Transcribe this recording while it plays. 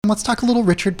let's talk a little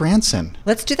Richard Branson.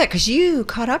 Let's do that, because you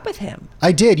caught up with him.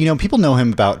 I did. People know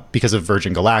him because of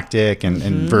Virgin Galactic and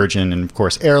Virgin and, of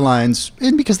course, airlines,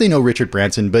 and because they know Richard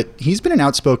Branson. But he's been an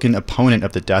outspoken opponent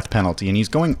of the death penalty, and he's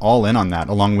going all in on that,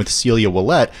 along with Celia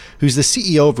Willett, who's the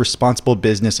CEO of Responsible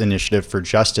Business Initiative for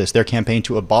Justice, their campaign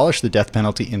to abolish the death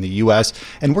penalty in the U.S.,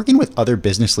 and working with other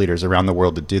business leaders around the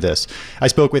world to do this. I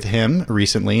spoke with him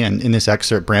recently, and in this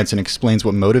excerpt, Branson explains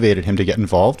what motivated him to get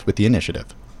involved with the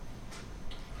initiative.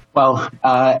 Well,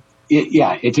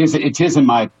 it is, in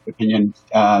my opinion,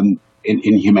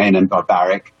 inhumane and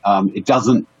barbaric. It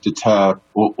doesn't deter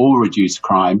or reduce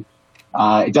crime.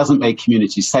 It doesn't make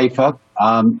communities safer.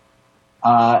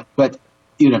 But,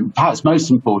 perhaps most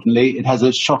importantly, it has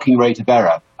a shocking rate of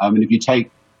error. If you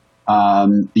take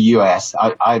the US,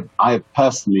 I have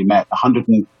personally met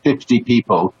 150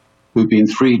 people who've been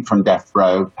freed from death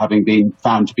row, having been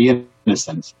found to be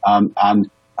innocent. And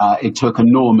it took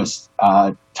enormous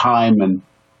time and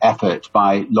effort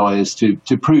by lawyers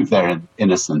to prove their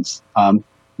innocence.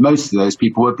 Most of those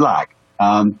people were black.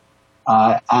 And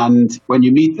when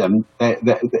you meet them,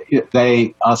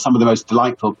 they are some of the most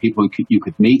delightful people you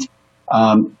could meet.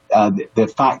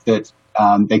 The fact that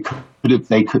they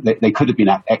could have been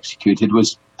executed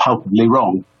was palpably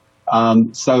wrong.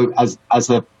 So as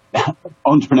a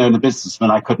entrepreneur and a businessman,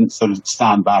 I couldn't sort of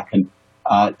stand back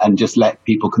and just let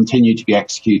people continue to be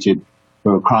executed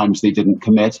for crimes they didn't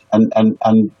commit.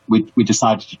 And we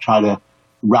decided to try to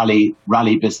rally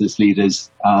business leaders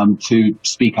to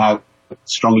speak out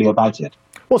strongly about it.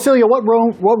 Well, Celia, what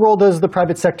role does the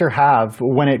private sector have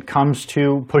when it comes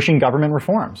to pushing government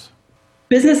reforms?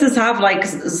 Businesses have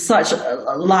such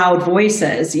loud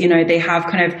voices. They have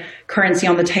kind of currency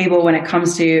on the table when it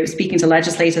comes to speaking to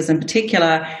legislators in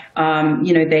particular.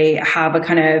 They have a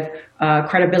kind of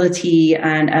credibility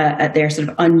and they're sort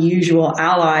of unusual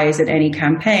allies at any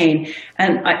campaign.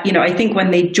 And, I think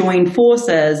when they join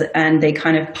forces and they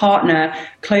kind of partner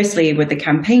closely with the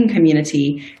campaign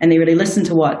community and they really listen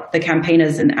to what the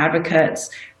campaigners and advocates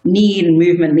need and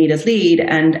movement leaders lead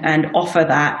and offer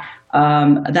that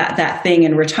thing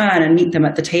in return and meet them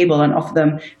at the table and offer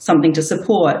them something to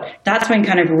support, that's when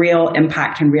kind of real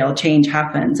impact and real change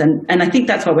happens. And I think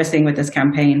that's what we're seeing with this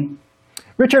campaign.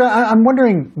 Richard, I'm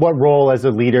wondering what role as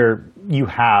a leader you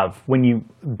have when you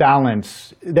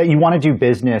balance that you want to do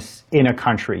business in a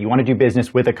country, you want to do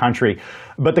business with a country,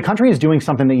 but the country is doing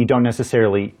something that you don't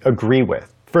necessarily agree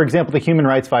with. For example, the human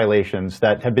rights violations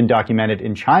that have been documented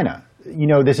in China.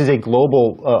 This is a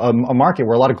global a market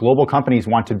where a lot of global companies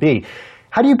want to be.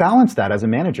 How do you balance that as a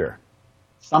manager?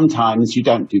 Sometimes you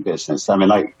don't do business.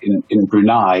 Like in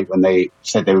Brunei, when they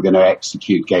said they were going to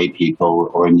execute gay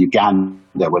people, or in Uganda,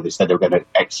 where they said they were going to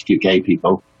execute gay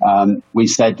people, we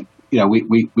said,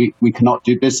 we cannot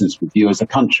do business with you as a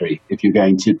country if you're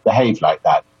going to behave like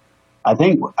that. I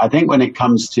think when it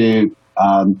comes to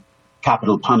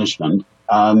capital punishment,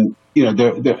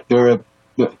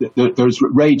 there's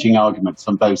raging arguments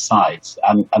on both sides,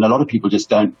 and a lot of people just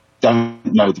don't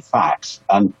know the facts.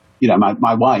 And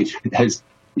my wife has,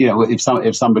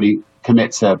 if somebody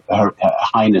commits a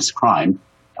heinous crime,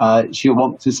 she'll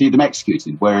want to see them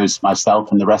executed, whereas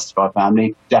myself and the rest of our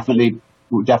family definitely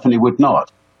would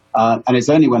not. And it's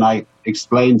only when I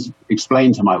explain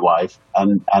to my wife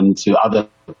and to other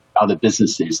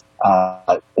businesses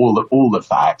all the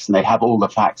facts, and they have all the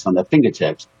facts on their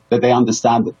fingertips, that they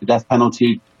understand that the death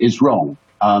penalty is wrong.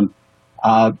 And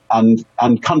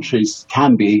countries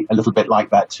can be a little bit like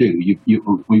that too.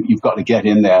 You've got to get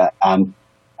in there and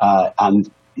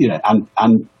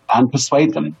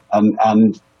persuade them.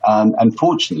 And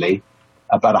unfortunately,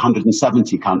 about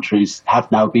 170 countries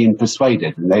have now been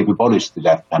persuaded, and they've abolished the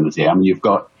death penalty. You've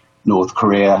got North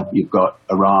Korea, you've got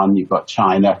Iran, you've got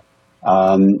China,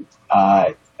 and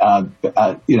I'm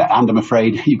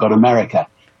afraid you've got America.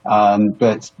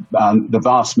 But the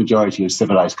vast majority of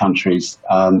civilized countries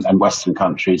and Western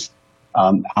countries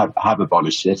have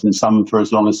abolished it, and some for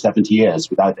as long as 70 years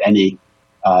without any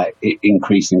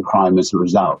increase in crime as a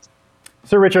result.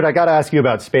 So, Richard, I got to ask you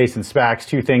about space and SPACs,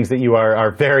 two things that you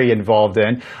are very involved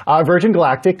in. Virgin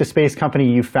Galactic, the space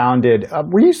company you founded,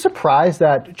 were you surprised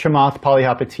that Chamath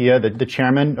Palihapitiya, the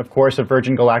chairman, of course, of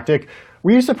Virgin Galactic,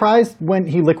 were you surprised when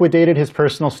he liquidated his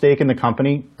personal stake in the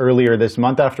company earlier this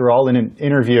month? After all, in an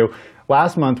interview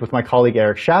last month with my colleague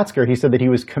Eric Schatzker, he said that he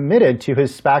was committed to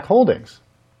his SPAC holdings.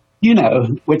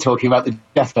 We're talking about the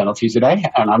death penalty today,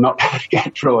 and I'm not going to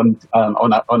get drawn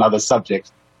on other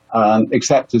subjects,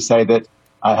 except to say that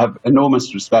I have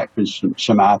enormous respect for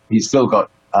Chamath. He's still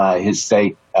got his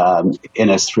stake in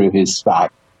us through his SPAC.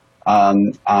 I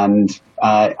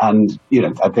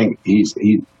think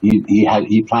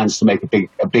he plans to make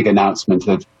a big announcement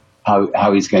of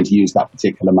how he's going to use that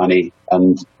particular money.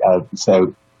 And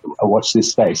so watch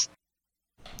this space.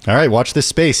 All right, watch this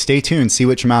space. Stay tuned. See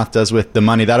what Chamath does with the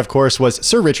money. That, of course, was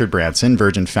Sir Richard Branson,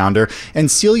 Virgin founder, and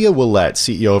Celia Willett,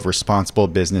 CEO of Responsible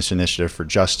Business Initiative for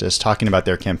Justice, talking about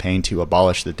their campaign to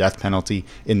abolish the death penalty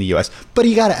in the U.S. But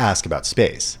you got to ask about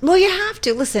space. Well, you have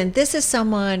to. Listen, this is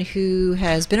someone who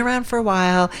has been around for a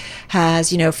while,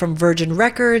 has, from Virgin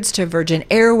Records to Virgin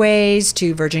Airways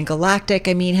to Virgin Galactic,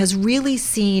 has really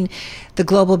seen the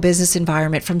global business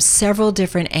environment from several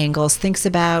different angles, thinks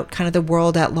about kind of the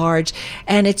world at large.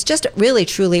 And it's just really,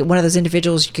 truly one of those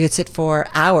individuals you could sit for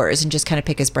hours and just kind of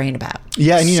pick his brain about.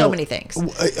 Yeah, and so many things.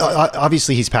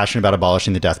 Obviously, he's passionate about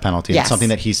abolishing the death penalty. Yes. It's something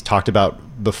that he's talked about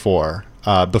before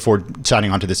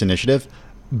signing on to this initiative.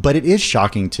 But it is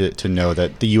shocking to know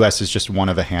that the U.S. is just one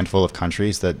of a handful of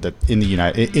countries that in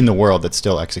the world that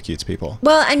still executes people.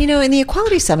 Well, and in the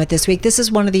Equality Summit this week, this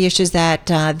is one of the issues that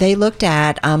they looked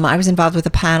at. I was involved with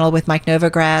a panel with Mike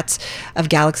Novogratz of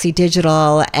Galaxy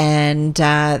Digital and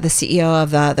the CEO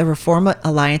of the Reform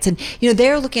Alliance, and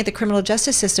they're looking at the criminal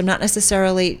justice system, not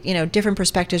necessarily different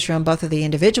perspectives from both of the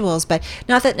individuals, but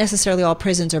not that necessarily all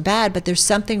prisons are bad, but there's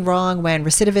something wrong when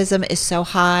recidivism is so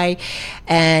high,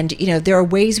 and there are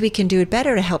ways we can do it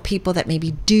better to help people that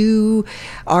maybe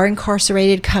are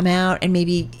incarcerated come out and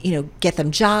maybe get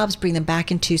them jobs, bring them back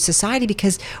into society.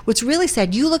 Because what's really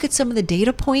sad, you look at some of the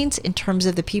data points in terms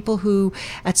of the people who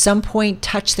at some point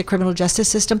touch the criminal justice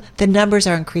system, the numbers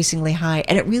are increasingly high,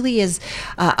 and it really is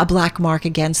a black mark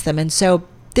against them. And so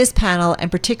this panel,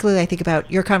 and particularly I think about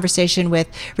your conversation with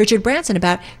Richard Branson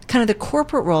about kind of the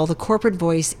corporate role, the corporate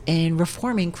voice in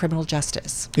reforming criminal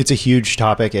justice. It's a huge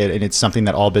topic, and it's something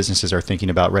that all businesses are thinking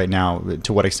about right now,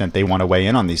 to what extent they want to weigh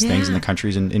in on these things in the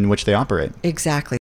countries in which they operate. Exactly.